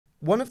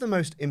One of the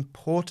most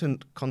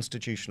important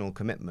constitutional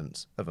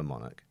commitments of a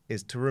monarch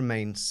is to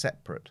remain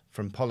separate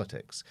from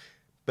politics.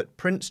 But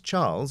Prince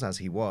Charles, as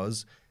he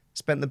was,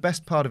 spent the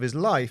best part of his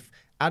life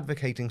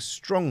advocating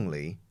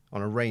strongly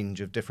on a range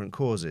of different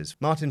causes.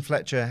 Martin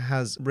Fletcher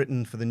has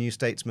written for the New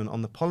Statesman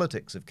on the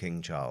politics of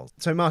King Charles.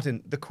 So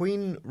Martin, the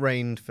Queen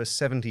reigned for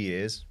 70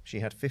 years.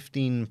 She had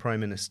 15 prime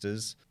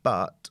ministers,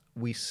 but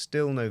we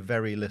still know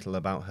very little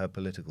about her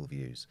political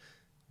views.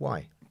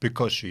 Why?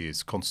 Because she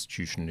was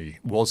constitutionally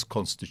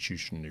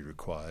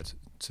required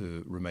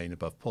to remain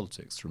above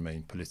politics, to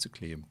remain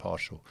politically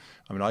impartial.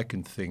 I mean, I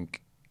can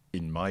think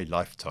in my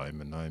lifetime,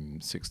 and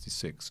I'm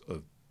 66,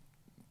 of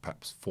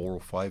perhaps 4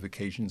 or 5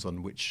 occasions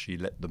on which she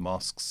let the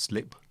mask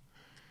slip.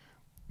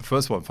 The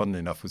first one, funnily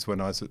enough, was when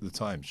I was at the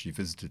Times. She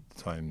visited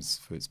the Times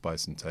for its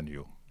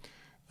bicentennial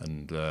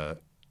and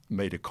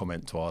made a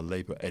comment to our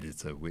Labour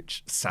editor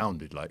which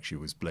sounded like she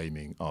was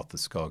blaming Arthur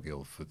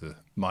Scargill for the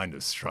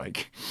miners'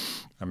 strike.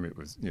 I mean, it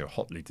was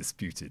hotly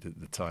disputed at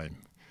the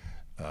time.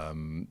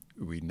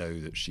 We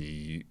know that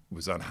she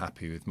was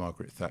unhappy with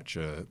Margaret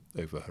Thatcher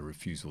over her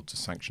refusal to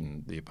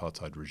sanction the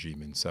apartheid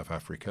regime in South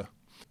Africa.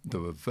 There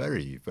were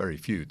very, very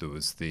few. There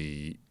was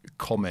the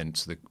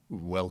comment, the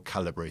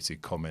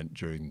well-calibrated comment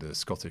during the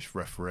Scottish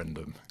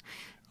referendum.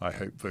 I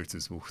hope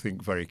voters will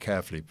think very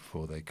carefully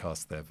before they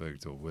cast their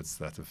vote, or words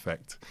to that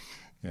effect,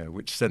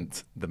 which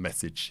sent the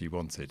message she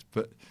wanted.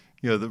 But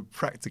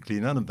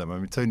practically none of them. I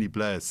mean, Tony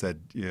Blair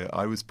said,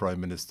 I was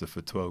Prime Minister for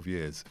 12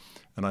 years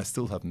and I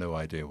still have no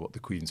idea what the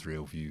Queen's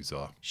real views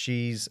are.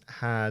 She's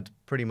had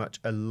pretty much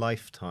a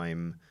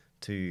lifetime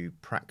to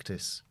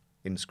practice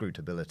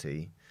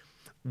inscrutability,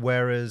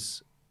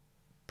 whereas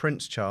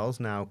Prince Charles,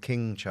 now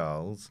King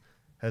Charles,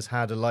 has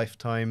had a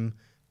lifetime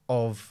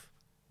of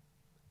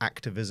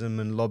activism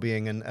and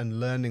lobbying and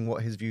learning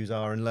what his views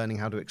are and learning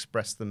how to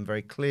express them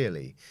very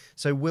clearly.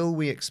 So will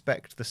we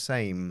expect the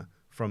same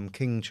from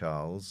King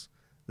Charles,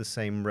 the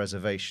same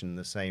reservation,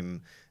 the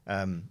same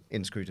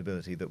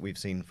inscrutability that we've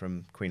seen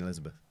from Queen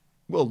Elizabeth?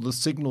 Well, the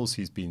signals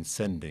he's been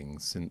sending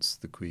since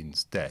the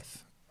Queen's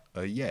death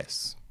are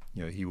yes.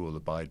 He will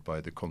abide by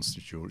the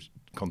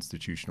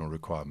constitutional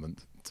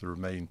requirement to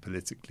remain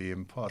politically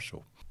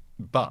impartial.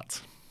 But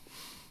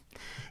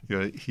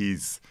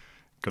he's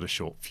got a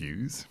short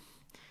fuse.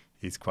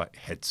 He's quite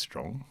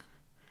headstrong.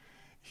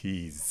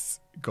 He's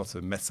got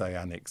a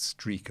messianic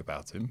streak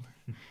about him.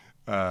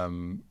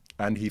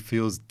 And he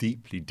feels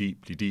deeply,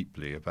 deeply,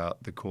 deeply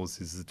about the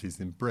causes that he's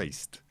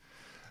embraced.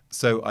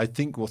 So I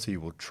think what he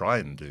will try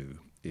and do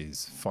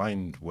is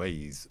find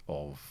ways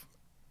of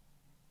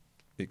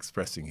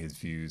expressing his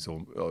views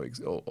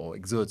or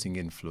exerting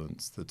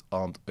influence that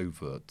aren't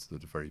overt,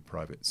 that are very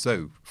private.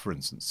 So, for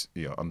instance,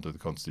 under the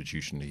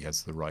Constitution, he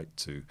has the right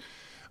to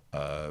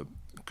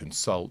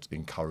consult,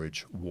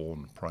 encourage,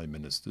 warn prime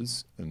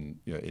ministers, and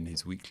in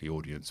his weekly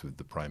audience with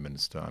the Prime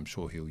Minister, I'm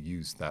sure he'll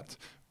use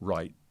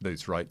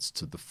those rights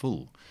to the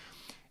full.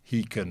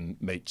 He can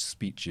make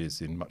speeches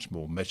in much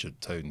more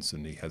measured tones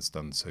than he has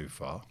done so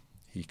far.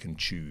 He can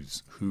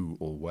choose who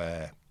or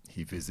where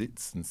he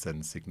visits and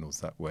send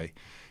signals that way.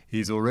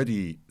 He's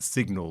already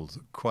signalled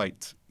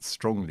quite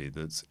strongly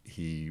that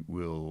he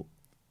will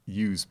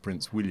use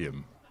Prince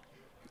William,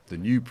 the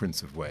new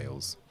Prince of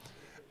Wales,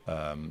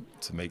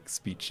 to make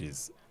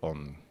speeches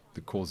on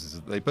the causes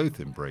that they both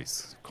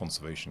embrace: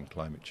 conservation,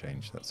 climate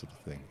change, that sort of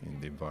thing in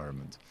the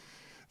environment.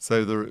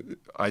 So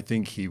I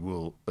think he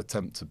will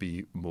attempt to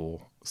be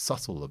more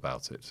subtle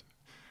about it.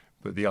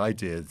 But the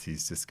idea that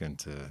he's just going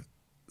to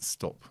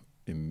stop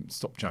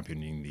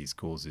championing these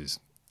causes,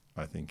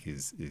 I think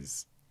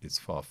is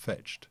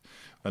far-fetched.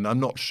 And I'm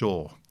not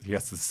sure he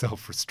has the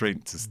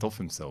self-restraint to stop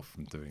himself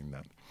from doing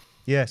that.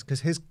 Yes, because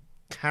his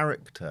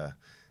character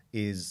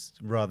is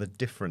rather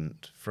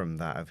different from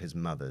that of his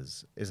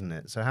mother's, isn't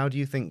it? So how do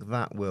you think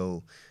that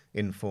will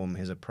inform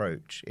his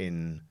approach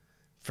in,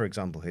 for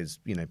example, his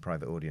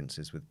private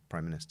audiences with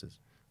prime ministers?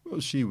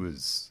 Well, she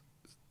was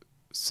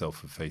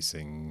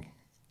self-effacing,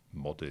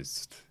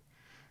 modest.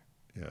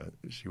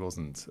 She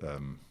wasn't.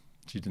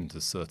 She didn't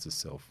assert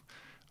herself.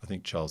 I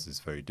think Charles is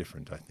very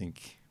different. I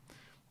think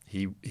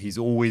he's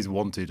always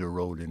wanted a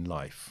role in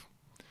life.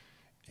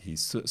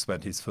 He's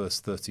spent his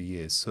first 30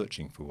 years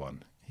searching for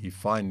one. He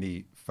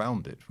finally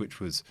found it, which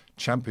was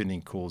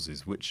championing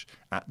causes which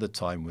at the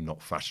time were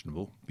not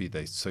fashionable, be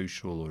they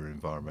social or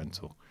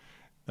environmental.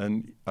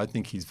 And I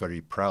think he's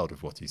very proud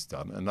of what he's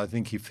done. And I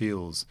think he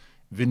feels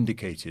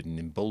vindicated and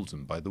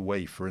emboldened by the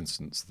way, for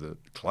instance,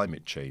 that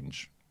climate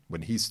change,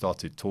 when he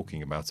started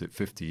talking about it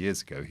 50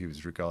 years ago, he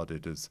was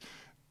regarded as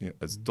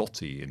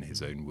dotty in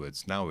his own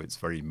words. Now it's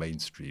very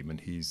mainstream,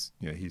 and he's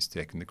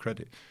taken the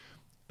credit.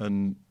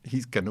 And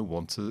he's going to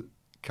want to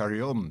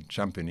carry on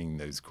championing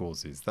those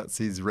causes. That's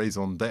his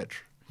raison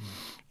d'etre.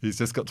 He's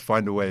just got to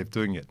find a way of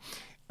doing it.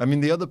 I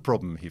mean, the other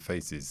problem he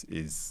faces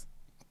is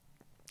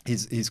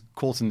he's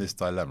caught in this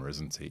dilemma,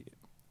 isn't he?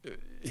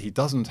 He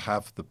doesn't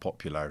have the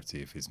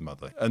popularity of his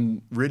mother.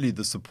 And really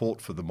the support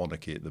for the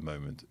monarchy at the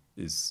moment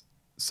is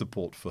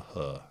support for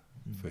her,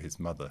 for his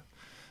mother.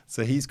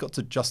 So he's got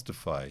to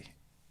justify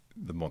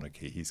the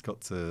monarchy. He's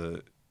got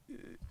to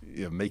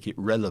make it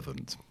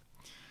relevant.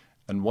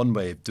 And one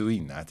way of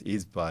doing that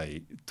is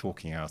by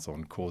talking out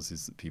on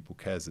causes that people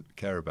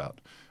care about.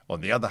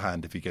 On the other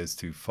hand, if he goes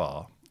too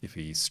far, if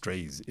he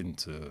strays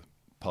into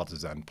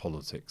partisan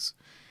politics,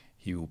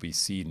 he will be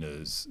seen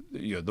as,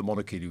 the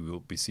monarchy will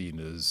be seen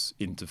as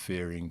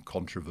interfering,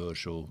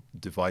 controversial,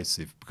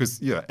 divisive.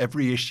 Because,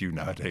 every issue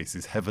nowadays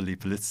is heavily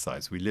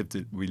politicized. We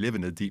live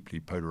in a deeply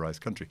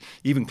polarized country.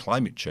 Even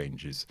climate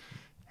change is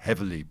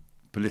heavily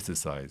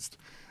politicized.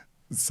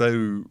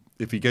 So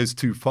if he goes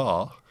too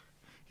far,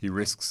 he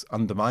risks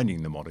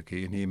undermining the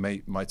monarchy, and he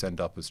might end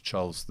up as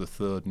Charles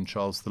III and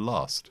Charles the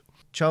Last.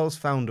 Charles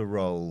found a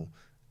role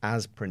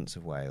as Prince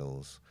of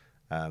Wales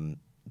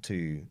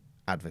to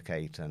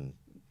advocate and,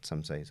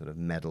 some say, sort of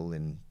meddle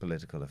in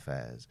political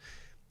affairs.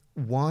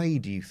 Why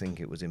do you think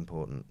it was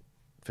important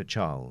for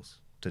Charles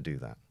to do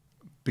that?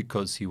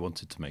 Because he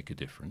wanted to make a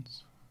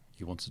difference.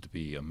 He wanted to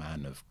be a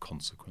man of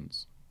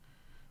consequence.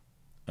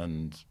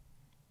 And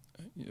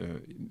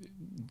there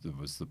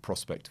was the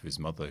prospect of his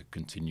mother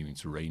continuing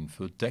to reign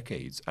for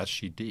decades, as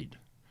she did.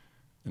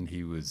 And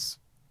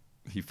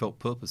he felt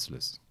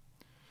purposeless.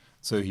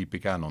 So he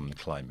began on the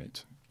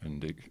climate,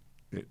 and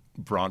it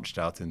branched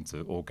out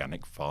into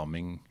organic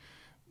farming,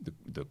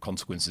 the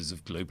consequences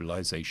of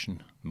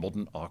globalization,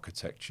 modern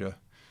architecture,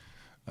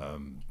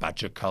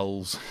 badger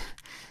culls,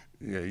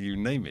 you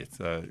name it.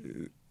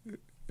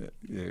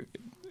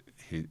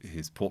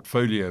 His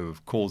portfolio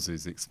of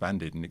causes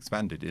expanded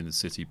inner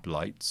city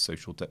blight,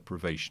 social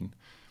deprivation,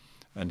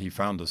 and he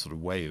found a sort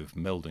of way of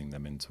melding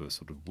them into a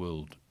sort of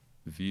world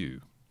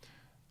view.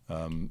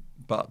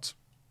 But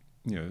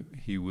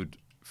he would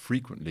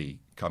frequently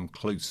come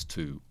close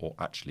to or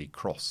actually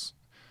cross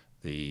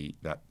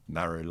that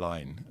narrow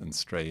line and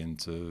stray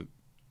into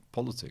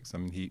politics. I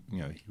mean, he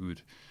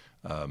would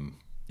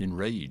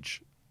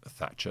enrage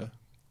Thatcher,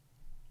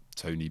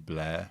 Tony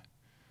Blair,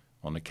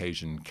 on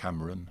occasion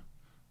Cameron,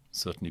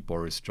 certainly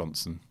Boris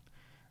Johnson.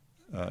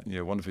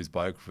 One of his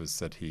biographers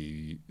said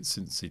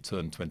since he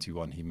turned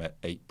 21, he met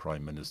 8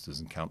 prime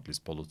ministers and countless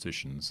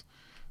politicians,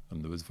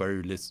 and there was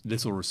very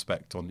little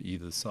respect on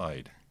either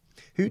side.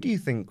 Who do you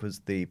think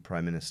was the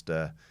prime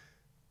minister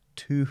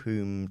to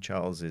whom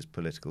Charles's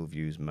political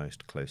views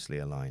most closely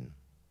align?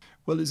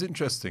 Well, it's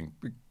interesting.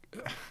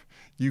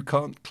 You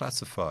can't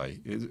classify.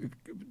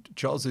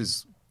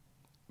 Charles's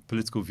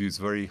political views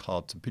are very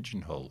hard to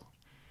pigeonhole,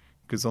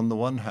 because on the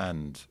one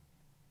hand,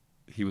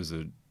 he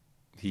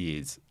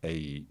is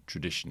a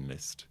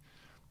traditionalist.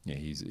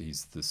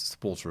 He's the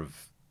supporter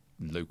of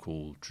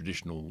local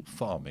traditional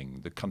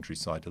farming, the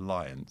countryside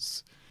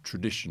alliance,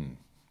 tradition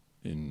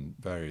in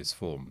various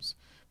forms.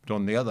 But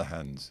on the other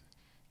hand,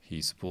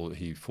 he fought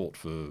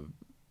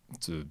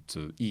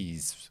to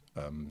ease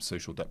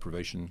social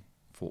deprivation,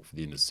 fought for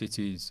the inner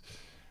cities,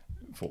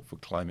 fought for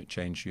climate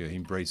change. He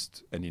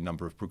embraced any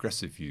number of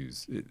progressive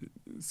views.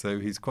 So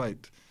he's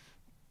quite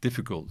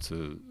difficult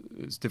to.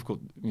 It's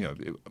difficult.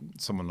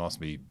 Someone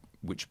asked me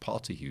which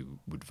party he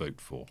would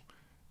vote for.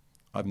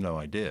 I have no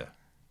idea.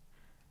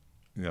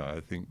 I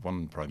think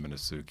one prime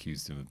minister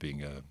accused him of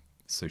being a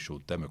social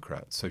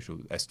democrat, social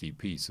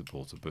SDP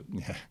supporter, but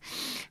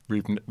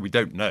we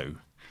don't know.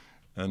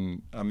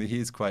 And I mean, he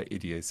is quite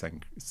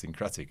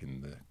idiosyncratic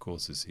in the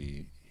causes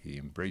he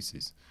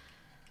embraces.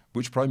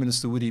 Which prime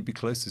minister would he be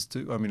closest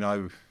to? I mean,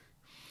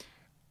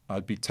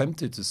 I'd be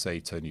tempted to say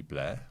Tony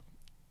Blair,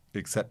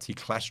 except he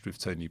clashed with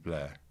Tony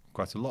Blair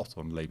quite a lot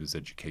on Labour's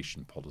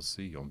education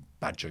policy, on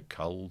badger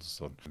culls,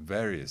 on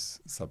various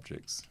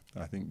subjects.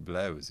 I think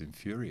Blair was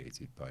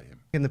infuriated by him.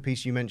 In the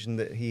piece you mentioned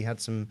that he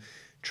had some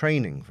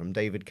training from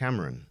David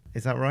Cameron.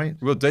 Is that right?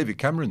 Well, David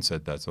Cameron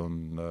said that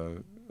on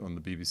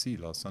the BBC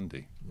last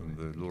Sunday, on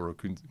the Laura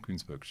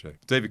Kuenssberg show.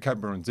 David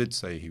Cameron did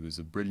say he was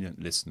a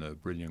brilliant listener, a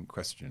brilliant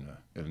questioner,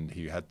 and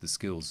he had the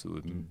skills that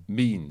would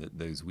mean that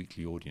those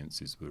weekly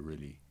audiences were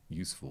really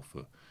useful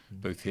for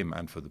both him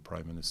and for the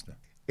Prime Minister.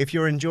 If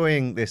you're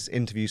enjoying this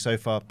interview so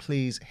far,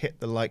 please hit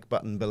the like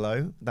button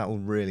below. That will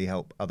really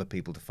help other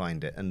people to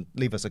find it, and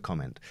leave us a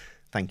comment.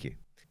 Thank you.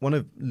 One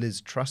of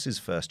Liz Truss's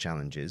first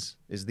challenges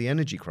is the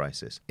energy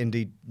crisis.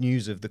 Indeed,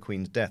 news of the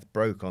Queen's death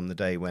broke on the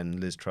day when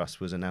Liz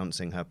Truss was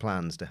announcing her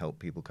plans to help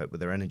people cope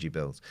with their energy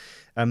bills.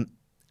 And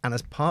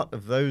as part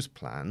of those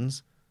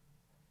plans,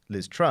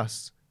 Liz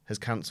Truss has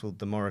cancelled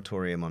the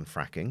moratorium on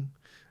fracking.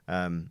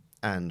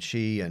 And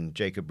she and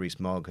Jacob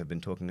Rees-Mogg have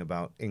been talking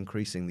about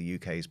increasing the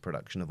UK's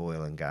production of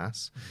oil and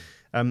gas.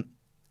 And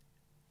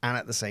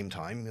at the same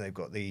time, they've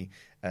got the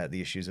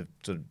issues of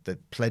sort of the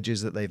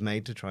pledges that they've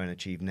made to try and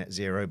achieve net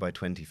zero by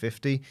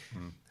 2050.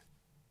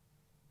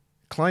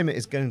 Climate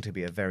is going to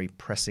be a very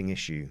pressing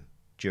issue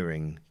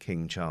during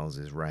King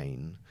Charles's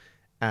reign,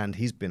 and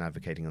he's been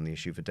advocating on the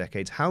issue for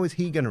decades. How is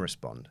he going to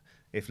respond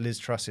if Liz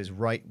Truss's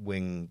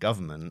right-wing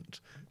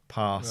government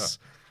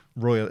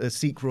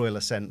seek royal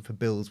assent for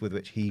bills with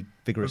which he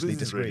vigorously disagrees?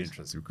 This is really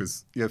interesting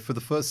because, for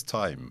the first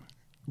time,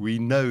 we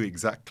know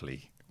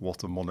exactly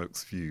what a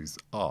monarch's views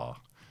are.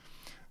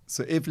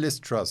 So if Liz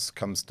Truss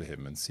comes to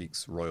him and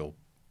seeks royal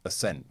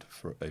assent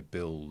for a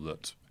bill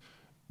that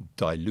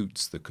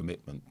dilutes the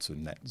commitment to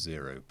net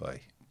zero by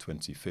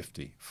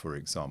 2050, for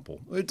example.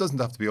 It doesn't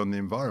have to be on the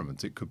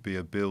environment. It could be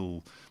a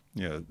bill,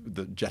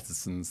 that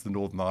jettisons the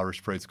Northern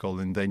Irish Protocol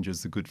and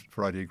endangers the Good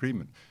Friday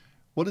Agreement.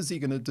 What is he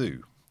going to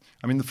do?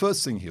 I mean, the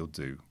first thing he'll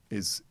do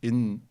is,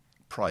 in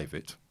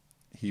private,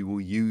 he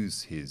will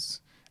use his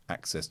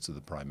access to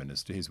the Prime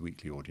Minister, his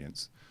weekly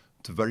audience,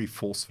 to very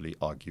forcefully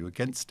argue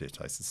against it,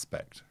 I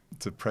suspect,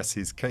 to press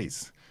his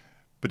case.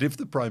 But if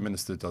the Prime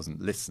Minister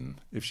doesn't listen,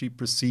 if she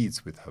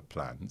proceeds with her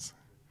plans,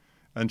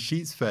 and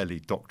she's fairly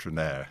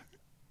doctrinaire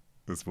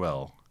as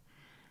well,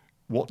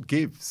 what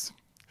gives?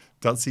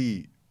 Does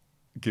he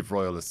give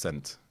royal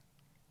assent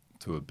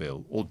to a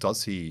bill, or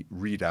does he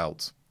read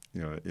out,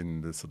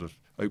 in the sort of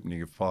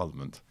opening of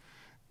Parliament,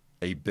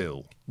 a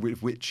bill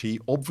with which he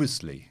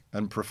obviously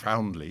and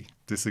profoundly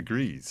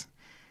disagrees?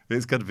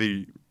 It's going to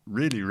be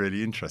really,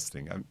 really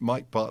interesting. And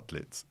Mike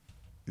Bartlett,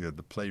 the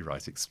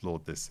playwright,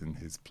 explored this in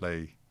his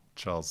play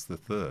Charles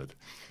III.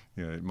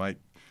 It might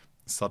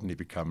suddenly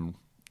become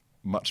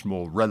much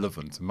more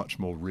relevant and much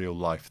more real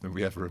life than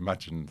we ever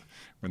imagined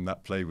when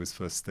that play was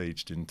first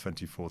staged in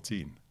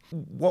 2014.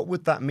 What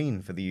would that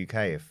mean for the UK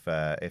if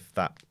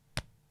that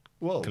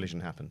collision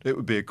happened? It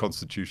would be a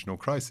constitutional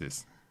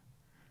crisis.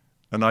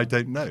 And I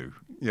don't know.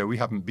 We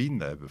haven't been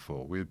there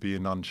before. We'd be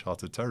in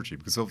uncharted territory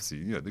because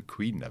obviously, the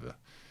Queen never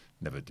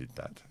did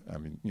that. I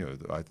mean,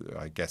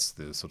 I guess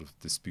the sort of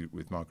dispute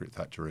with Margaret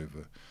Thatcher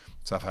over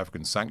South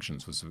African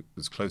sanctions was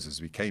as close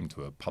as we came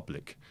to a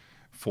public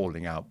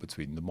falling out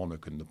between the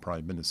monarch and the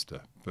Prime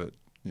Minister. But,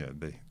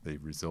 they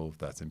resolved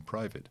that in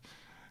private.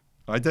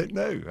 I don't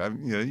know.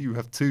 You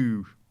have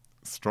two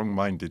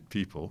strong-minded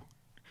people,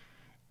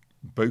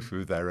 both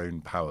with their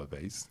own power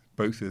base,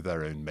 both with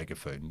their own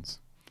megaphones,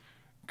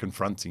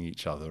 confronting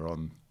each other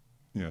on,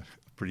 a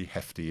pretty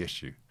hefty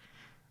issue.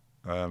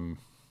 I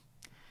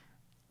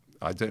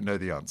don't know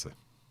the answer.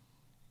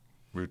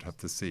 We would have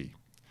to see.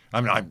 I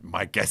mean,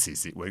 my guess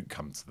is it won't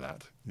come to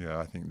that.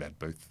 I think they'd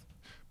both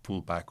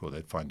pull back or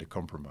they'd find a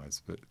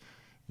compromise, but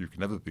you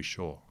can never be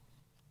sure.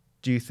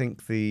 Do you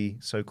think the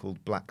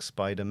so-called Black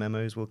Spider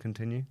memos will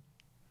continue?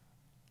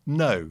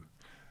 No.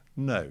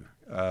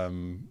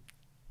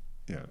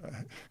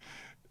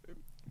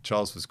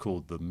 Charles was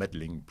called the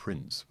meddling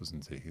prince,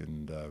 wasn't he?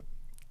 And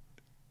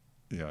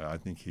I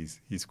think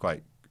he's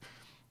quite.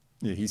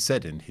 He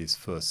said in his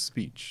first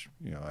speech,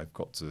 I've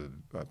got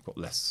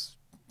less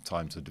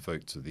time to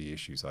devote to the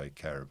issues I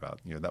care about.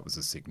 That was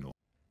a signal.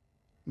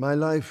 My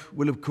life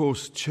will, of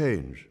course,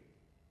 change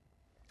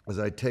as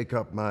I take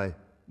up my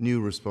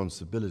new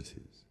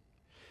responsibilities.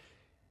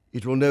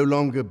 It will no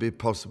longer be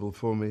possible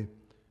for me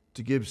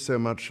to give so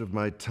much of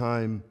my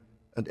time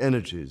and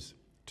energies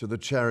to the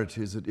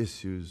charities and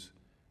issues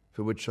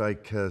for which I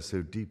care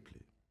so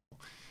deeply.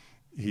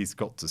 He's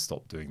got to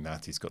stop doing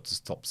that. He's got to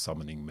stop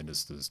summoning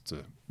ministers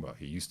to,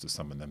 he used to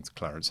summon them to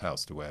Clarence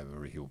House, to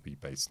wherever he'll be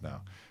based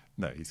now.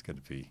 No, he's going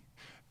to be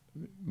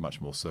much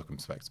more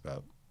circumspect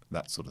about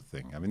that sort of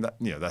thing. I mean,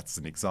 that's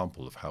an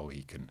example of how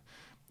he can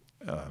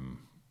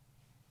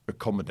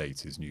accommodate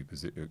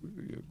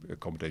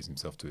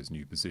himself to his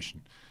new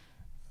position.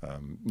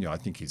 I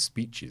think his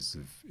speeches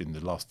in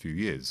the last few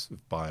years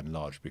have by and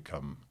large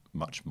become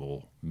much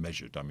more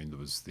measured. I mean, there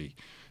was the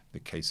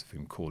case of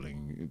him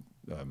calling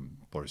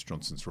Boris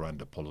Johnson's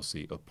Rwanda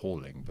policy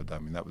appalling, but I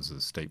mean that was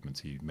a statement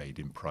he made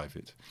in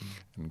private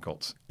and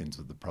got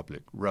into the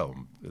public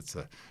realm.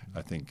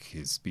 I think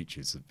his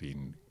speeches have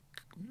been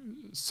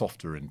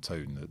softer in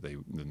tone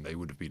than they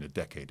would have been a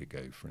decade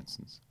ago, for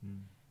instance.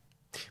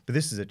 But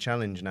this is a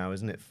challenge now,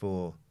 isn't it,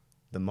 for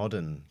the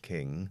modern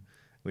king,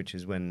 which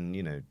is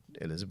when,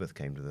 Elizabeth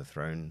came to the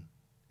throne,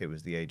 it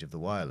was the age of the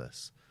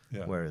wireless.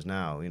 Yeah. Whereas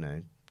now,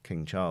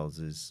 King Charles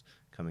is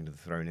coming to the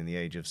throne in the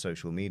age of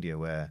social media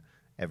where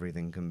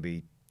everything can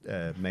be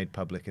made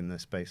public in the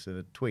space of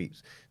a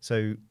tweet.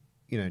 So,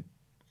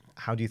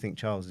 how do you think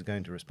Charles is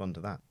going to respond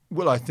to that?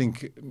 Well, I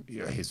think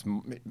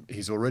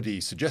he's already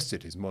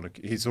suggested his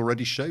monarchy. He's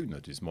already shown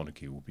that his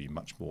monarchy will be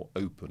much more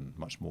open,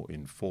 much more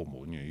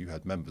informal. You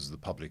had members of the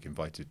public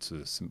invited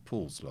to St.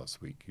 Paul's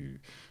last week who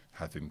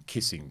have him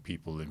kissing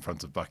people in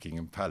front of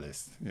Buckingham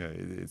Palace.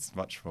 It's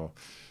much more.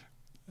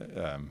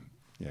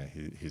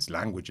 His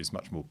language is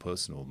much more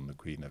personal than the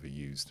Queen ever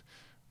used.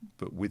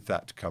 But with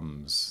that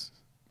come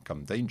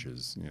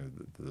dangers.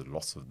 The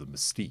loss of the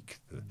mystique.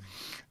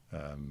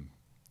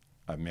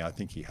 I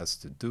think he has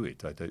to do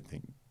it. I don't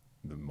think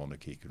the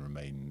monarchy can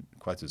remain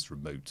quite as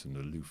remote and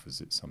aloof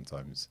as it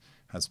sometimes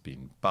has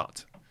been.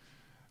 But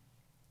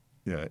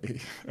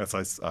as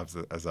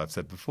I've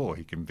said before,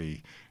 he can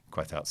be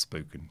quite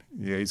outspoken.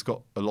 He's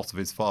got a lot of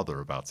his father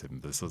about him.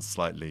 There's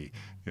slightly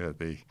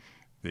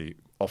the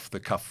off the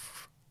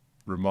cuff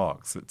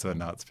remarks that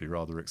turn out to be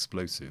rather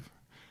explosive.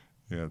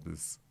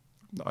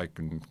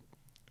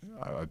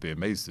 I'd be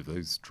amazed if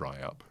those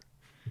dry up.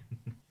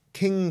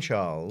 King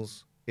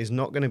Charles is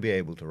not going to be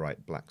able to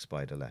write Black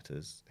Spider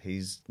letters.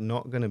 He's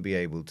not going to be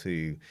able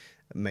to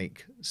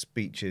make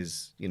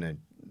speeches,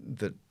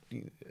 that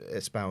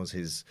espouse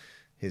his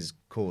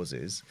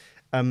causes.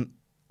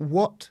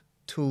 What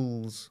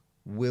tools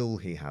will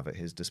he have at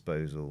his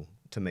disposal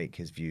to make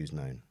his views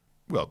known?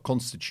 Well,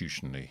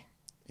 constitutionally,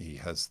 he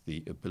has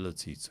the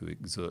ability to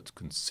exert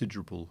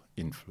considerable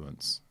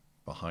influence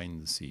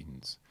behind the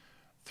scenes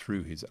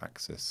through his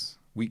access,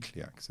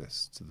 weekly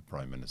access to the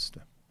Prime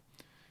Minister.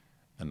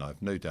 And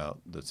I've no doubt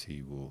that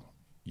he will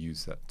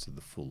use that to the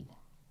full.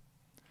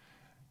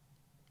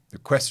 The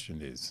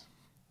question is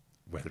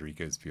whether he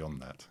goes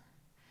beyond that,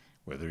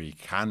 whether he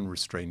can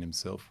restrain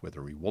himself,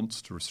 whether he wants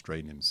to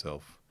restrain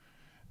himself,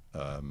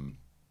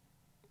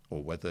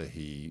 or whether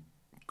he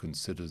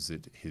considers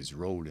it his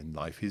role in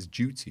life, his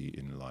duty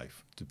in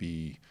life, to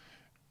be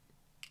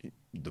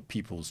the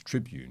people's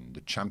tribune,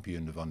 the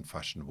champion of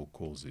unfashionable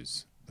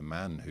causes, the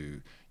man who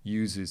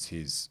uses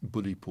his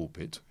bully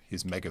pulpit,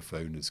 his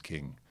megaphone as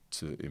king,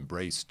 to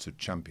embrace, to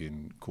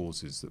champion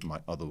causes that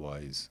might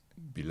otherwise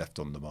be left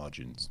on the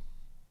margins.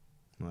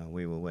 Well,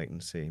 we will wait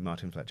and see.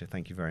 Martin Fletcher,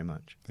 thank you very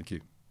much. Thank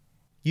you.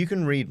 You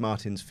can read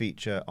Martin's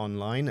feature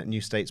online at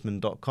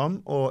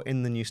newstatesman.com or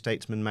in the New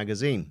Statesman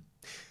magazine.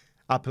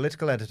 Our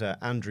political editor,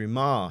 Andrew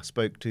Marr,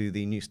 spoke to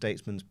the New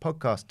Statesman's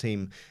podcast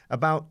team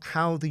about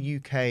how the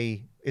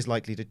UK is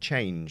likely to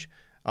change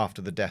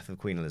after the death of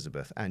Queen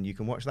Elizabeth, and you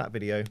can watch that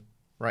video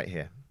right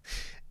here.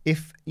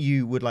 If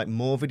you would like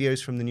more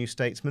videos from the New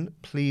Statesman,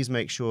 please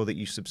make sure that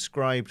you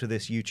subscribe to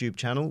this YouTube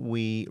channel.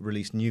 We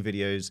release new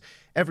videos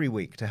every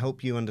week to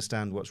help you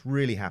understand what's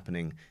really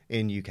happening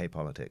in UK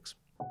politics.